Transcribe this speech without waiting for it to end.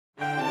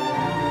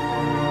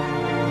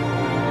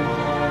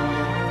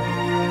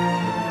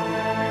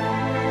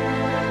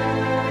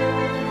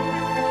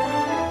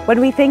When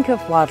we think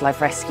of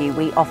wildlife rescue,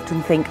 we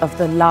often think of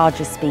the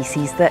larger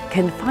species that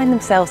can find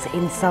themselves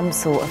in some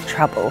sort of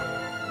trouble.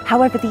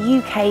 However, the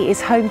UK is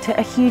home to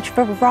a huge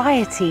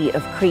variety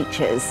of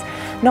creatures,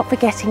 not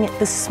forgetting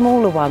the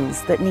smaller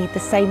ones that need the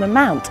same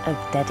amount of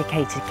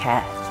dedicated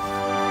care.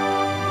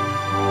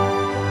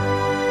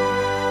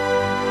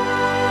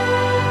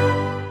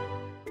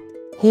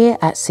 Here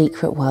at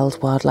Secret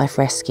World Wildlife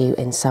Rescue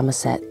in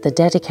Somerset, the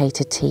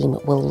dedicated team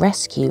will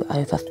rescue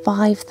over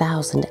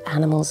 5,000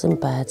 animals and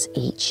birds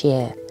each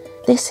year.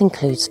 This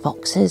includes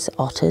foxes,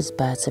 otters,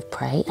 birds of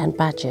prey and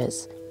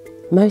badgers,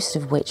 most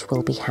of which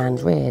will be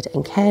hand-reared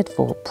and cared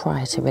for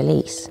prior to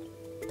release,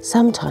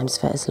 sometimes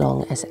for as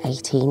long as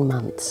 18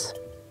 months.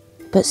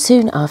 But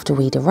soon after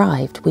we'd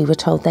arrived, we were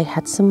told they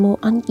had some more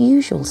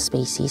unusual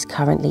species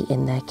currently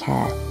in their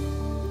care,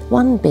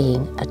 one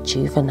being a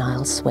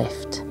juvenile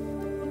swift.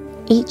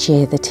 Each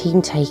year the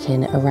team take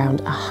in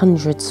around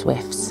 100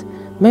 swifts,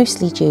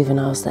 mostly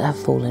juveniles that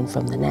have fallen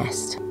from the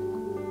nest.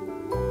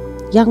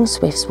 Young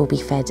swifts will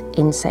be fed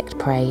insect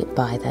prey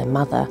by their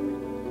mother,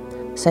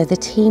 so the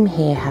team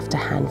here have to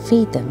hand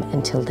feed them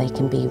until they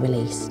can be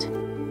released.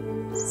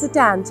 So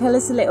Dan, tell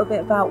us a little bit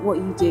about what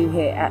you do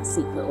here at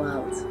Secret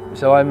World.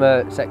 So I'm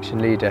a section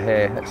leader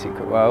here at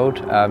Secret World,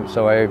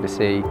 so I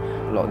oversee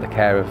a lot of the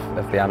care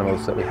of the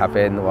animals that we have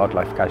in, the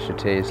wildlife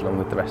casualties, along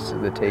with the rest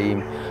of the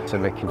team, so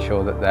making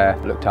sure that they're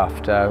looked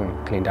after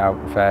and cleaned out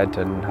and fed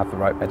and have the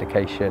right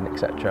medication,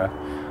 etc.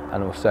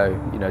 And also,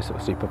 sort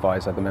of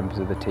supervise other members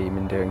of the team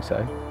in doing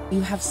so.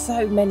 You have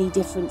so many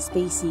different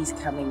species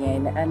coming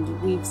in,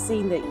 and we've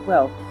seen that,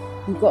 well,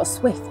 you've got a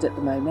swift at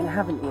the moment,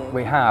 haven't you?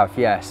 We have,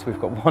 yes. We've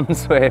got one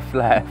swift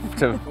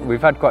left.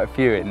 We've had quite a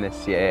few in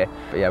this year,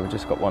 but yeah, we've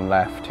just got one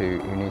left who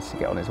needs to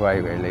get on his way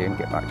really and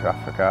get back to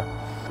Africa.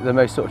 The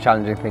most sort of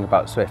challenging thing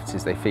about swifts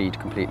is they feed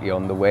completely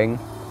on the wing.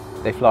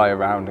 They fly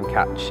around and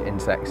catch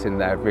insects in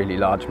their really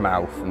large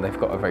mouth, and they've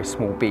got a very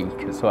small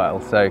beak as well.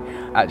 So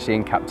actually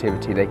in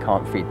captivity they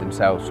can't feed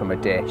themselves from a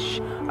dish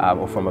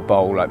or from a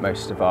bowl like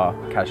most of our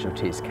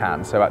casualties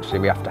can. So actually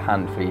we have to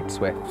hand feed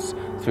swifts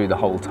through the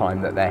whole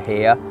time that they're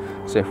here.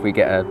 So if we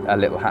get a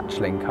little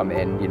hatchling come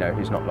in,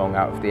 who's not long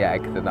out of the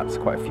egg, then that's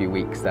quite a few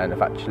weeks then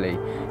of actually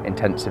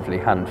intensively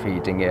hand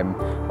feeding him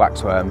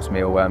waxworms,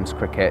 mealworms,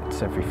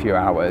 crickets every few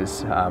hours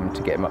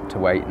to get him up to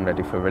weight and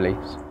ready for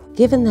release.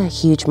 Given their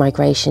huge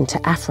migration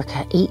to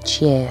Africa each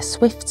year,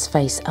 swifts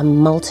face a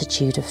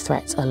multitude of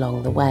threats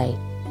along the way,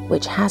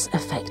 which has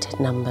affected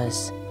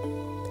numbers.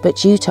 But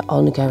due to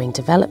ongoing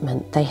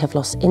development, they have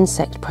lost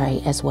insect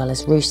prey as well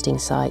as roosting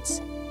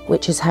sites,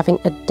 which is having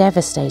a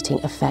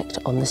devastating effect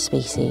on the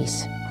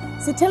species.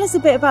 So tell us a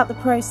bit about the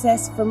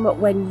process from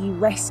when you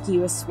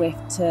rescue a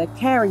swift to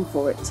caring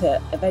for it to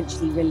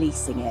eventually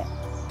releasing it.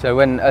 So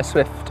when a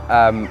swift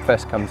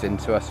first comes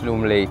into us,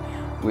 normally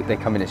they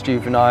come in as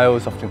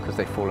juveniles, often because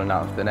they've fallen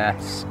out of the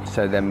nest.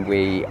 So then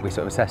we sort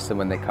of assess them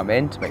when they come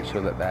in to make sure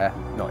that they're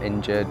not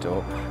injured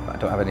or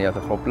don't have any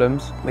other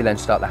problems. We then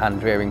start the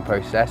hand rearing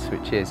process,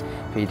 which is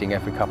feeding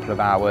every couple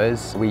of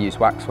hours. We use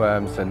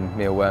waxworms and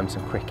mealworms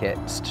and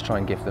crickets to try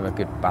and give them a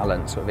good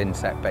balance of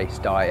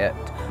insect-based diet.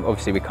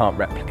 Obviously we can't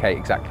replicate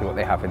exactly what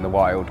they have in the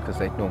wild because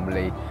they'd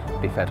normally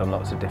be fed on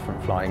lots of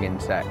different flying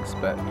insects,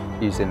 but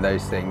using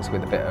those things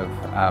with a bit of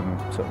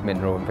sort of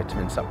mineral and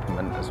vitamin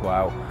supplement as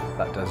well,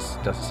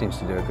 that seems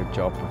to do a good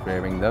job of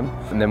rearing them.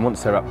 And then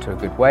once they're up to a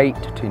good weight,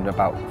 between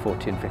about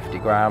 40 and 50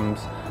 grams,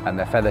 and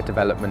their feather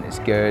development is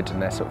good and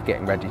they're sort of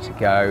getting ready to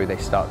go, they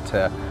start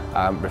to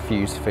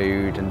refuse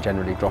food and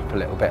generally drop a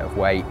little bit of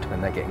weight when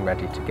they're getting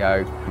ready to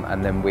go.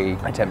 And then we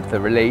attempt the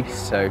release,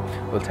 so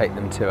we'll take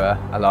them to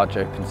a large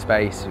open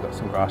space. We've got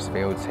some grass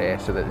fields here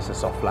so that it's a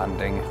soft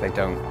landing if they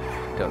don't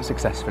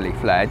successfully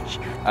fledge.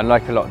 And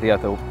like a lot of the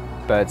other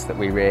birds that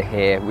we rear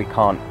here, we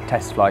can't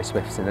test fly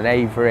swifts in an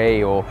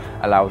aviary or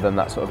allow them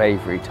that sort of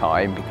aviary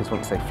time, because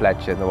once they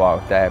fledge in the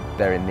wild,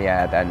 they're in the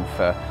air then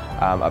for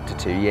up to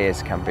 2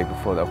 years can be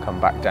before they'll come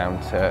back down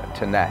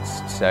to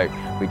nest. So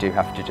we do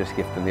have to just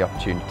give them the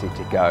opportunity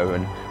to go,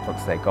 and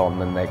once they're gone,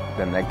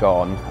 then they're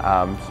gone.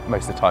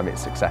 Most of the time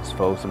it's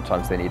successful.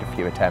 Sometimes they need a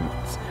few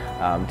attempts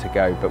to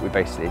go, but we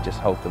basically just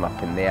hold them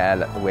up in the air,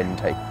 let the wind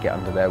get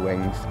under their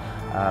wings,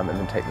 and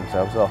then take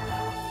themselves off.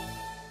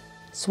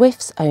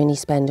 Swifts only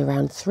spend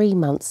around 3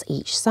 months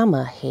each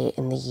summer here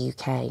in the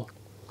UK.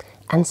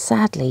 And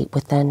sadly,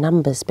 with their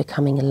numbers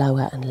becoming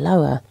lower and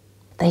lower,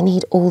 they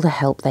need all the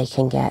help they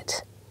can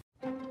get.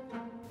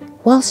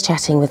 Whilst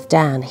chatting with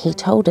Dan, he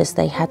told us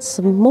they had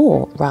some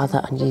more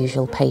rather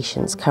unusual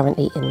patients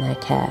currently in their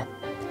care.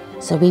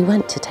 So we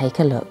went to take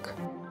a look.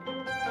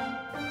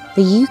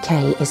 The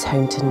UK is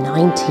home to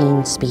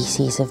 19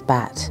 species of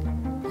bat,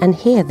 and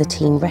here the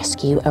team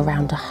rescue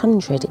around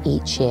 100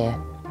 each year,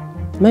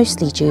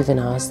 mostly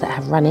juveniles that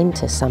have run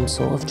into some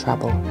sort of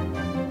trouble.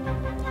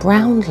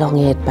 Brown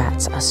long-eared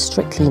bats are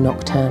strictly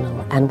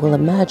nocturnal and will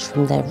emerge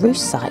from their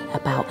roost site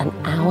about an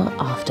hour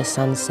after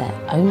sunset,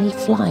 only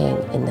flying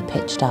in the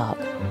pitch dark.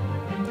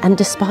 And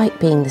despite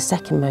being the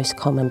second most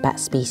common bat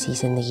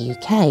species in the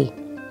UK,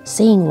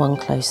 seeing one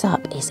close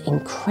up is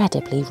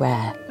incredibly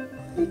rare.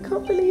 I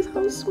can't believe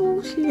how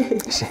small she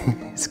is.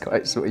 It's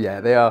quite small. Yeah,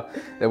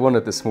 they're one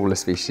of the smaller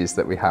species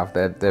that we have.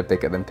 They're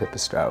bigger than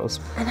pipistrelles.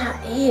 And her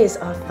ears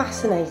are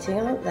fascinating,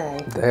 aren't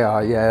they? They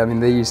are, yeah. I mean,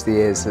 they use the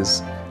ears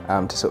as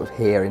to sort of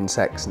hear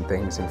insects and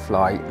things in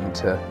flight, and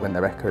to, when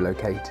they're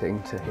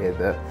echolocating, to hear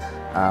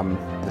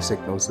the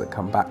signals that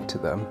come back to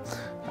them.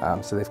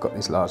 So they've got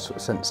these large sort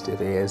of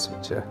sensitive ears,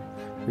 which are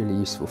really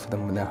useful for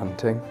them when they're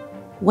hunting.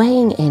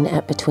 Weighing in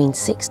at between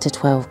 6 to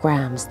 12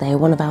 grams, they are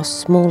one of our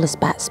smallest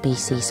bat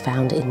species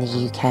found in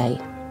the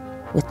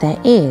UK, with their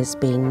ears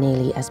being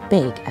nearly as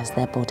big as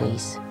their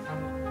bodies.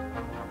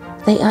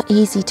 They are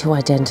easy to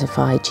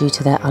identify due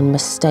to their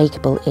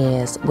unmistakable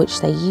ears,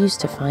 which they use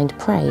to find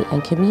prey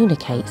and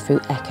communicate through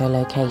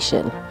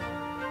echolocation.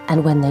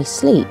 And when they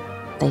sleep,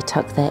 they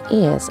tuck their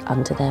ears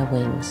under their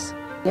wings.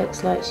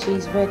 Looks like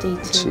she's ready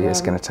to... She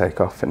is going to take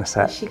off in a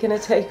sec. Is she going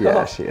to take off?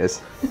 Yeah, she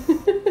is.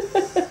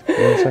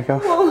 You want to take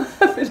off? What will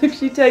happen if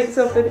she takes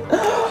off and...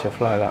 She'll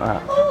fly like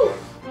that. Oh.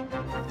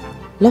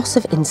 Loss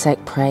of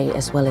insect prey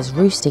as well as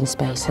roosting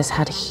space has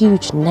had a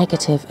huge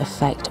negative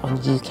effect on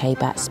UK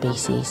bat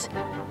species.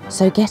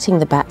 So getting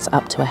the bats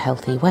up to a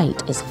healthy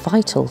weight is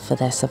vital for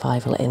their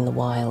survival in the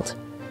wild.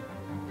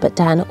 But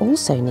Dan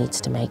also needs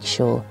to make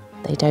sure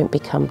they don't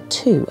become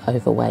too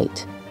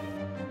overweight.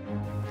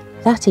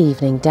 That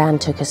evening, Dan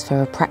took us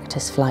for a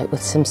practice flight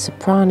with some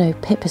soprano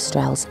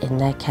pipistrelles in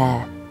their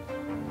care.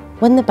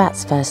 When the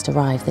bats first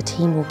arrive, the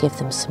team will give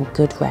them some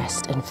good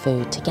rest and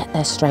food to get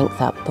their strength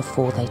up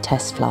before they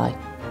test fly.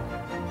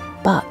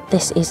 But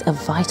this is a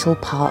vital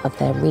part of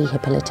their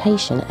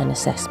rehabilitation and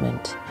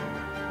assessment.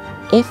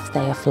 If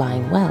they are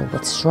flying well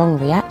with strong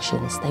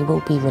reactions, they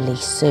will be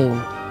released soon.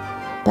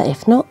 But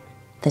if not,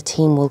 the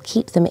team will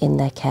keep them in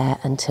their care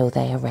until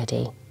they are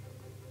ready.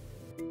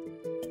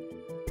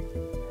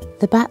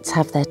 The bats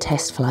have their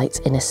test flights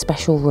in a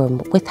special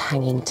room with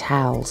hanging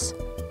towels.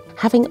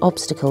 Having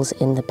obstacles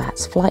in the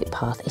bat's flight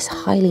path is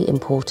highly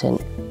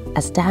important,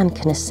 as Dan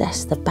can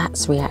assess the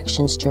bat's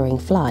reactions during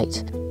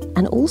flight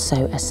and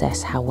also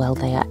assess how well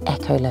they are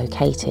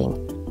echolocating,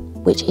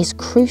 which is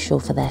crucial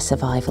for their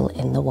survival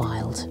in the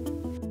wild.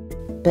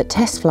 But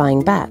test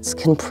flying bats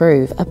can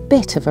prove a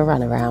bit of a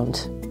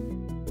runaround.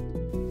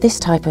 This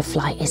type of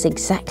flight is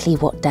exactly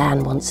what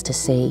Dan wants to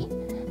see,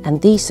 and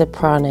these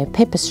soprano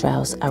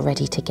pipistrelles are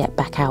ready to get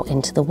back out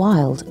into the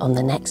wild on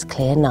the next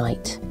clear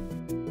night.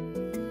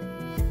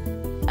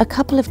 A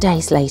couple of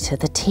days later,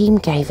 the team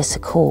gave us a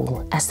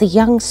call as the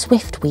young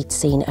swift we'd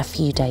seen a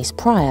few days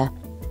prior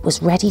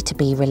was ready to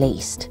be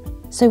released,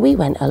 so we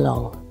went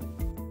along.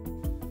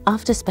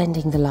 After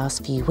spending the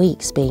last few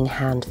weeks being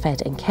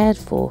hand-fed and cared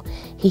for,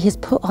 he has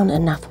put on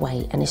enough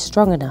weight and is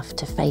strong enough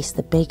to face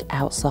the big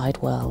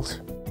outside world.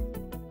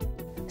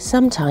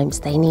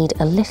 Sometimes they need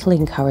a little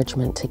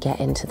encouragement to get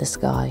into the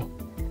sky,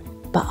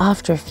 but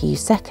after a few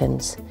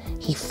seconds,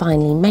 he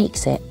finally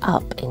makes it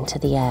up into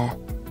the air.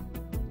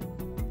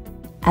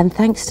 And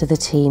thanks to the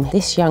team,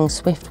 this young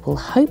swift will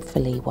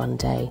hopefully one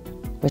day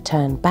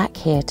return back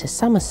here to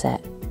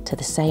Somerset to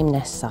the same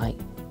nest site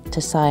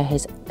to sire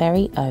his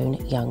very own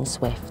young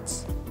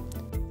swifts.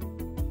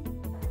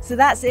 So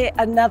that's it,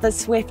 another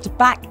swift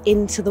back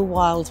into the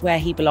wild where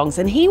he belongs,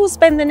 and he will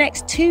spend the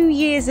next 2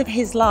 years of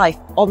his life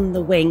on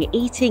the wing,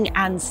 eating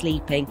and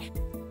sleeping.